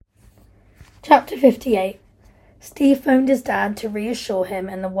Chapter 58. Steve phoned his dad to reassure him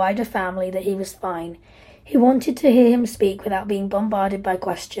and the wider family that he was fine. He wanted to hear him speak without being bombarded by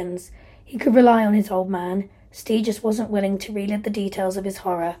questions. He could rely on his old man. Steve just wasn't willing to relive the details of his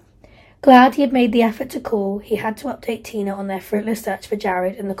horror. Glad he had made the effort to call, he had to update Tina on their fruitless search for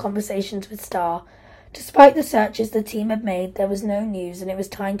Jared and the conversations with Star. Despite the searches the team had made, there was no news, and it was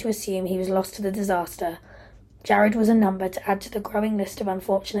time to assume he was lost to the disaster. Jared was a number to add to the growing list of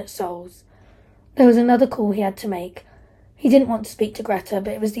unfortunate souls. There was another call he had to make. He didn't want to speak to Greta,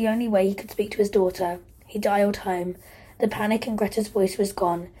 but it was the only way he could speak to his daughter. He dialed home. The panic in Greta's voice was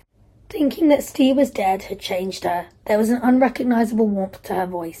gone. Thinking that Steve was dead had changed her. There was an unrecognizable warmth to her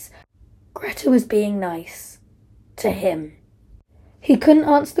voice. Greta was being nice. To him. He couldn't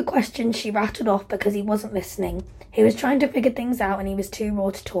answer the questions she rattled off because he wasn't listening. He was trying to figure things out and he was too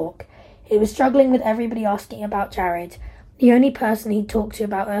raw to talk. He was struggling with everybody asking about Jared. The only person he'd talked to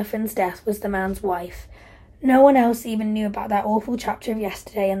about Irfan's death was the man's wife. No one else even knew about that awful chapter of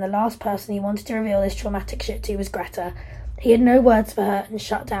yesterday, and the last person he wanted to reveal this traumatic shit to was Greta. He had no words for her and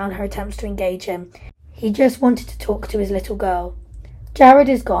shut down her attempts to engage him. He just wanted to talk to his little girl. Jared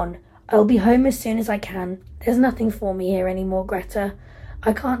is gone. I'll be home as soon as I can. There's nothing for me here anymore, Greta.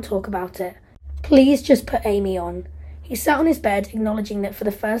 I can't talk about it. Please just put Amy on. He sat on his bed, acknowledging that for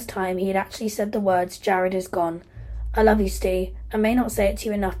the first time he had actually said the words, Jared is gone. I love you, Steve. I may not say it to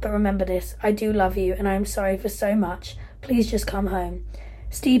you enough, but remember this. I do love you, and I am sorry for so much. Please just come home.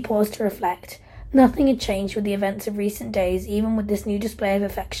 Steve paused to reflect. Nothing had changed with the events of recent days, even with this new display of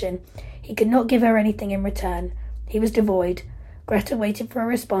affection. He could not give her anything in return. He was devoid. Greta waited for a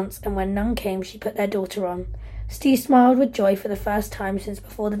response, and when none came, she put their daughter on. Steve smiled with joy for the first time since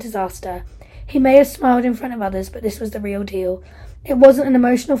before the disaster. He may have smiled in front of others, but this was the real deal. It wasn't an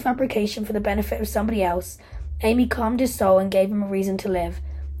emotional fabrication for the benefit of somebody else. Amy calmed his soul and gave him a reason to live.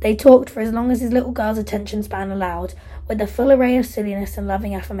 They talked for as long as his little girl's attention span allowed, with a full array of silliness and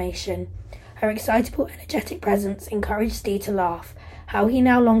loving affirmation. Her excitable, energetic presence encouraged Steve to laugh. How he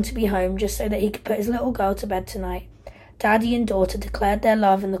now longed to be home just so that he could put his little girl to bed tonight. Daddy and daughter declared their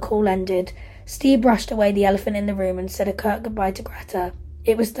love and the call ended. Steve brushed away the elephant in the room and said a curt goodbye to Greta.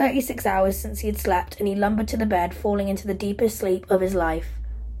 It was 36 hours since he had slept, and he lumbered to the bed, falling into the deepest sleep of his life.